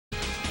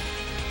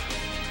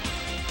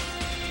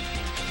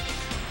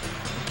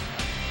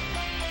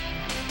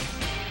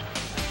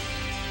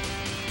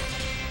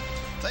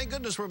Thank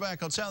goodness we're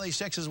back on Southeast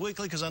Texas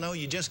Weekly, because I know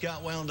you just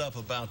got wound up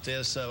about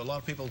this. A lot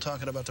of people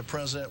talking about the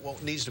president,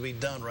 what needs to be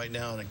done right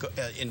now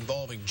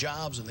involving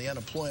jobs and the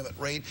unemployment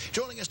rate.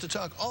 Joining us to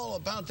talk all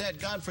about that,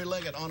 Godfrey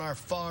Leggett on our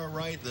far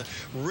right, the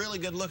really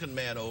good-looking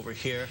man over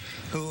here,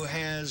 who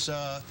has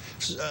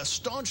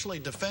staunchly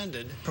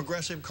defended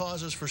progressive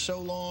causes for so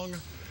long.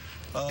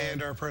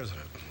 And our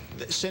president.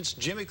 Since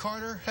Jimmy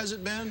Carter, has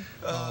it been?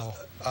 Not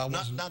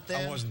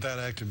then? I wasn't that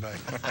active back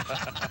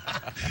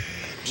then.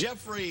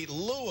 Jeffery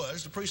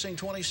Lewis, the Precinct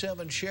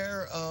 27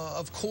 chair,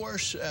 of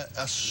course,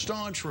 a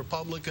staunch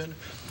Republican.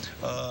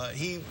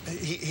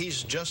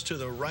 He's just to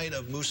the right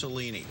of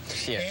Mussolini.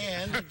 Yeah.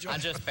 And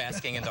I'm just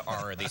basking in the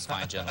aura of these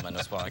fine gentlemen,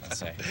 is what I can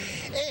say.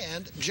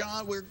 And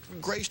we're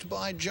graced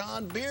by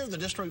John Beer, the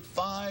District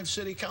 5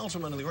 City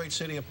Councilman in the great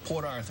city of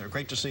Port Arthur.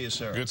 Great to see you,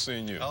 sir. Good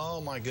seeing you.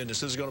 Oh my goodness,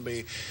 this is going to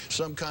be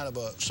some kind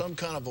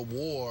of a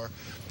war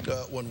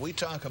when we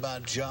talk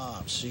about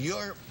jobs.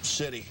 Your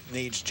city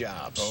needs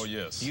jobs. Oh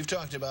yes. You've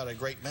talked about a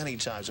great many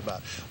times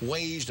about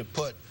ways to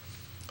put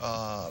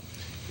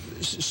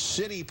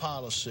city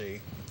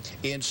policy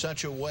in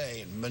such a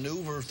way and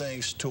maneuver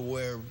things to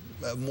where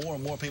more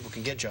and more people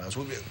can get jobs.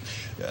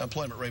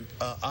 Employment rate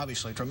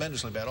obviously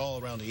tremendously bad all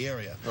around the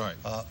area. Right.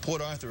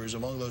 Port Arthur is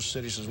among those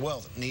cities as well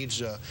that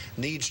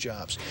needs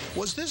jobs.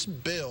 Was this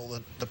bill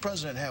that the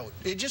president had,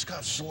 it just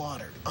got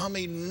slaughtered? I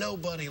mean,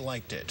 nobody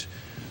liked it.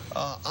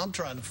 I'm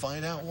trying to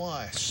find out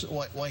why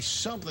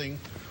something,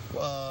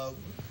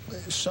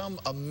 some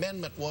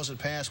amendment wasn't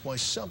passed, why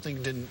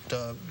something didn't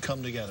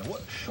come together.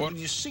 When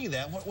you see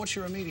that, what's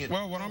your immediate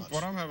thoughts?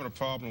 What I'm having a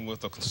problem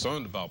with or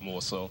concerned about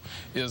more so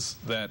is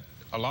that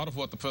a lot of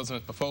what the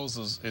president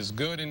proposes is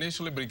good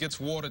initially, but it gets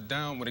watered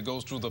down when it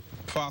goes through the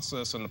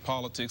process and the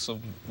politics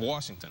of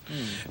Washington.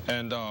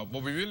 And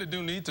what we really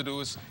do need to do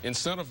is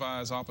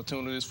incentivize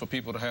opportunities for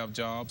people to have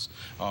jobs.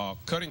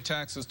 Cutting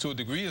taxes to a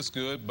degree is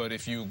good, but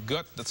if you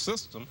gut the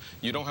system,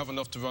 you don't have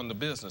enough to run the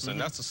business. And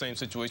that's the same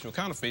situation we're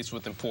kind of faced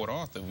with in Port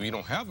Arthur. We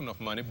don't have enough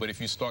money, but if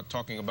you start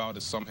talking about,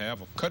 as some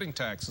have, of cutting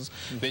taxes,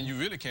 then you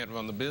really can't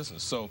run the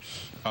business. So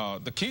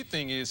the key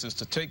thing is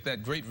to take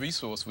that great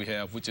resource we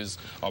have, which is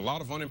a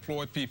lot of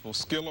unemployed people,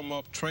 skill them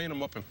up, train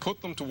them up, and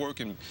put them to work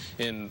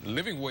in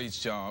living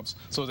wage jobs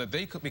so that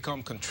they could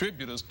become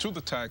contributors to the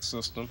tax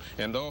system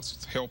and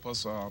thus help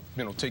us,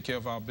 take care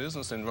of our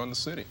business and run the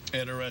city.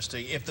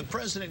 Interesting. If the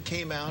president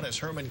came out, as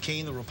Herman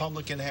Cain, the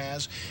Republican,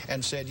 has,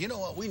 and said, you know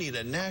what, we need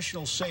a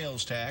national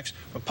sales tax,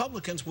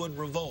 Republicans would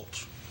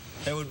revolt.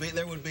 There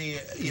would be.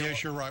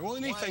 Yes, you're right. Well,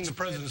 anything the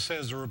president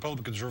says, the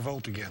Republicans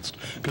revolt against,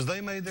 because they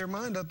made their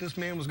mind up this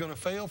man was going to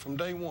fail from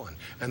day one,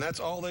 and that's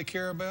all they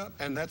care about,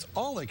 and that's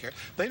all they care.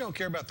 They don't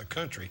care about the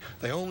country.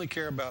 They only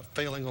care about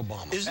failing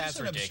Obama. Is this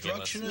an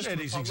obstructionist? It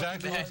is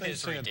exactly what they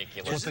said.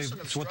 Ridiculous.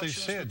 It's what they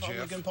said, Jeff.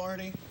 Republican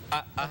Party?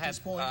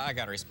 I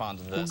got to respond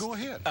to this. Well, go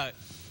ahead.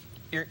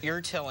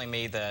 You're telling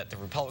me that the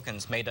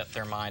Republicans made up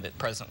their mind that the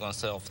president was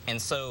going to fail,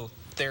 and so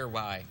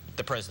thereby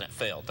the president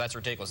failed. That's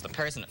ridiculous. The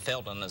president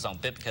failed on his own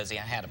bit because he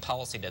had a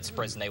policy that's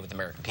resonated with the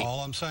American people.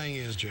 All I'm saying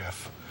is,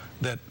 Jeff,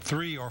 that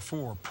 3 or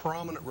 4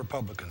 prominent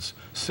Republicans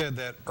said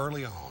that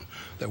early on,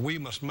 that we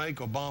must make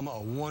Obama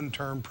a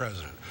one-term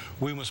president.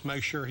 We must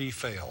make sure he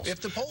fails.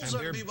 If the polls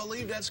are to be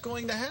believed, that's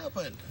going to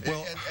happen.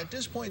 Well, at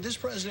this point, this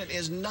president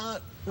is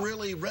not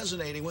really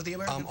resonating with the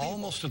American people. I'm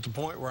almost at the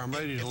point where I'm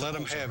ready to let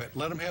them have it.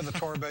 Let them have the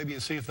tar baby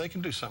and see if they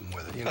can do something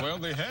with it. You know? Well,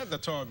 they had the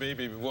tar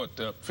baby,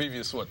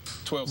 previous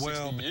 12,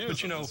 16 years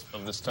but you know,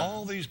 of this time.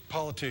 All these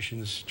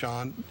politicians,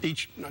 John,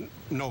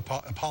 no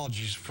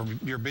apologies for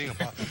your being a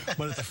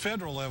but at the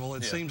federal level,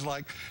 it seems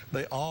like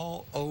they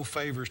all owe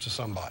favors to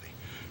somebody.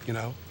 You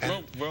know,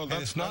 and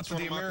it's not to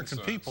the American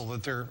people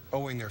that they're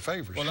owing their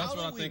favors. Well, that's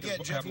what I think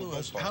is happening with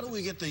both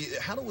parties.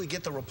 How do we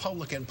get the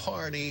Republican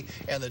Party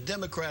and the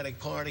Democratic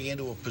Party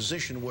into a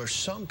position where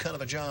some kind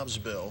of a jobs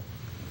bill,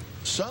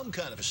 some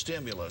kind of a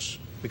stimulus,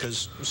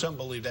 because some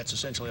believe that's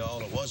essentially all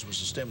it was a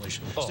stimulus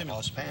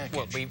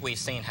package. Well, we've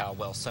seen how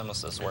well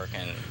stimuluses work,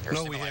 and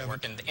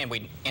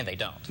and they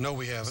don't. No,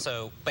 we haven't.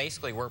 So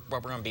basically, what we're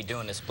going to be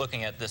doing is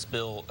looking at this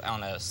bill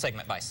on a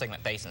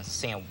segment-by-segment basis and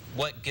seeing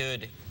what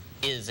good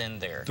is in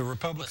there. The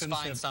Republicans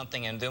Let's find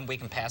something, and then we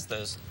can pass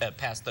those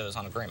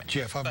on agreement.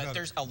 Jeff,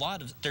 there's a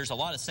lot of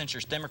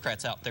centrist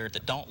Democrats out there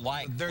that don't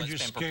like what's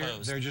been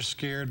proposed. They're just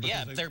scared.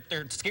 Yeah,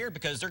 they're scared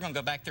because they're going to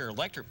go back their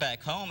electorate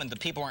back home, and the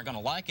people aren't going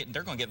to like it, and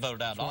they're going to get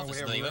voted out of office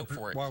if they vote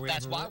for it.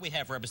 That's why we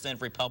have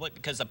representative republic,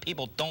 because the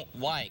people don't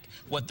like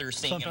what they're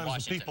seeing in Washington.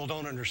 Sometimes the people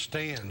don't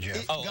understand,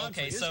 Jeff.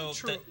 Okay, so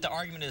the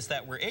argument is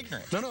that we're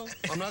ignorant. No,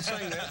 I'm not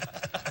saying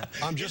that.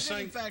 I'm just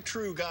saying. Is it in fact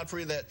true,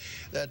 Godfrey, that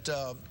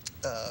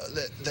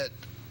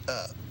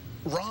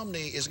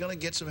Romney is going to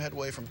get some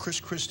headway from Chris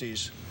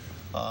Christie's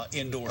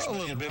endorsement?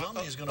 A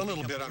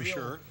little bit, I'm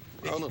sure.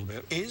 A little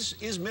bit.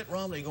 Is Mitt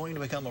Romney going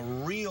to become a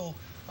real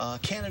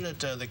candidate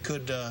that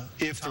could...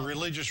 if the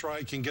religious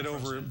right can get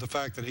over the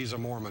fact that he's a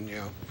Mormon,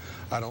 yeah.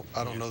 I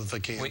don't know that they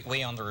can.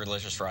 We on the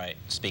religious right,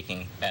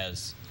 speaking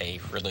as a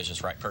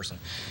religious right person,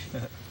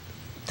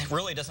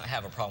 really doesn't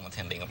have a problem with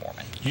him being a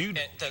Mormon. You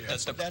do.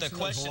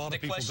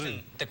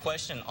 The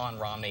question on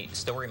Romney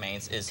still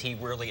remains, is he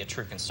really a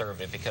true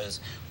conservative? Because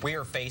we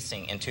are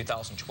facing in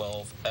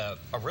 2012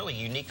 a really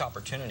unique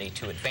opportunity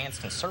to advance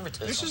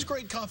conservatism. This is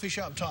great coffee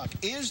shop talk.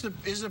 Is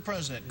the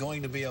president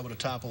going to be able to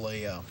topple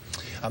a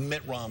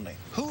Mitt Romney?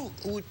 Who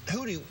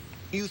do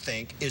you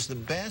think is the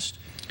best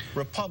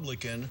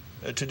Republican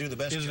to do the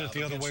best job? Isn't it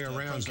the other way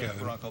around, President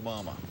Kevin? Barack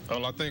Obama?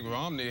 Well, I think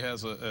Romney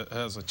has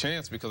a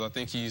chance because I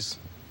think he's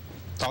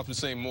possibly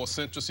saying more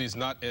centrist. He's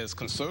not as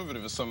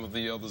conservative as some of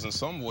the others in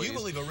some ways. You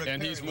believe a Rick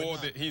and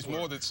Perry he's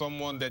more than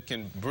someone that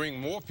can bring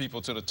more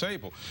people to the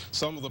table.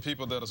 Some of the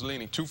people that are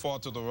leaning too far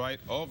to the right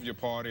of your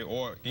party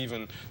or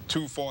even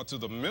too far to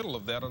the middle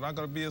of that are not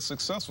going to be as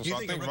successful. So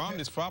I think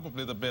Romney's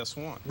probably the best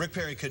one. Rick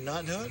Perry could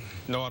not do it?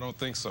 No, I don't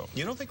think so.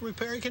 You don't think Rick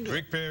Perry can do it?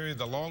 Rick Perry,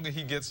 the longer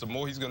he gets, the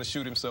more he's going to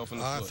shoot himself in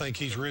the foot. I think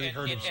he's really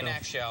hurt himself. In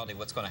actuality,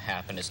 what's going to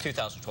happen is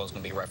 2012 is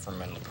going to be a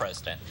referendum of the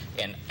president.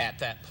 And at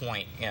that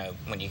point, you know,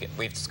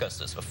 we've discussed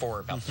this before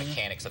about the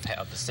mechanics of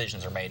how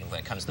decisions are made when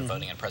it comes to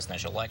voting in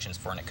presidential elections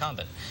for an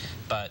incumbent.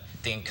 But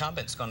the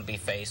incumbent's going to be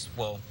faced,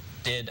 well,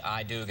 did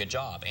I do a good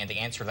job? And the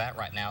answer to that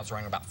right now is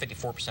around about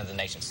 54% of the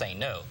nation saying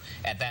no.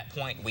 At that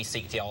point, we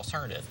seek the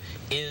alternative.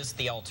 Is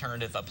the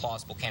alternative a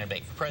plausible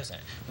candidate for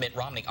president? Mitt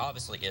Romney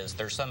obviously is.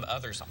 There's some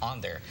others on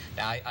there.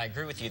 Now, I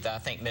agree with you that I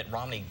think Mitt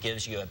Romney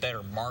gives you a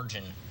better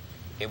margin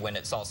when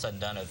it's all said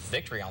and done of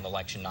victory on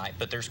election night,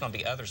 but there's going to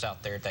be others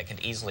out there that could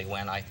easily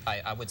win.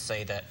 I would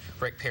say that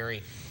Rick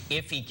Perry,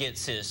 if he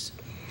gets his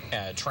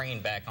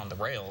train back on the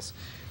rails,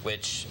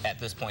 which at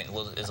this point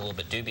is a little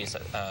bit dubious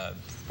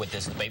with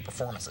his debate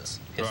performances.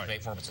 His debate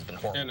performance has been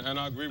horrible. And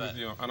I agree with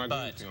you.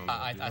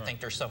 I think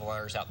there's several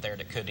others out there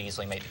that could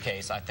easily make the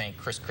case. I think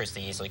Chris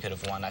Christie easily could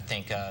have won. I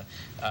think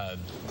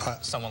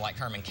someone like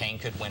Herman Cain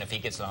could win if he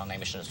gets the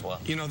nomination as well.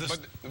 You know, this.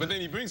 But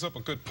then he brings up a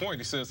good point.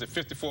 He says that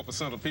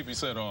 54% of the people he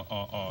said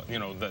are you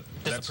know,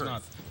 that's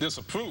not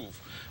disapprove.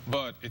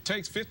 But it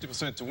takes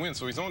 50% to win,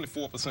 so he's only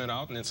 4%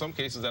 out, and in some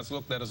cases that's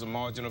looked at as a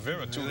margin of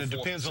error. And it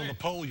depends on the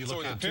poll you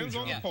look at. So it depends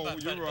on the poll.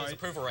 You're right. His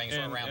approval ratings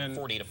are around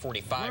 40 to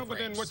 45. Well, but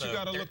then what you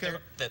got to look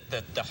at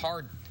the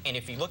hard. And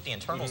if you look at the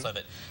internals of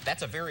it,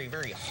 that's a very,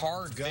 very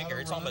hard figure.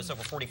 It's almost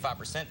over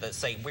 45% that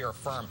say we are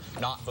firm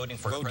not voting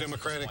for Vote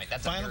Democratic.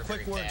 That's Final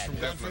quick words from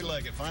Godfrey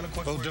Leggett. Final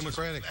quick words. Vote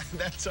Democratic.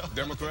 That's all.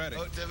 Democratic.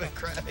 Vote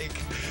Democratic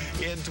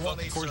in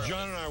 20. Of course,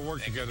 John and I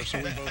work together, so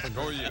we both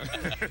agree. Oh,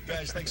 yeah.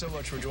 Guys, thanks so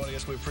much for joining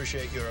us. We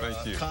appreciate your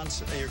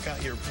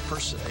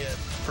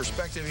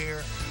perspective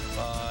here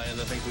and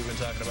the things we've been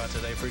talking about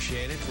today.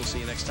 Appreciate it. We'll see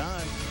you next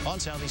time on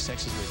Southeast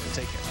Texas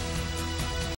Weekly. Take care.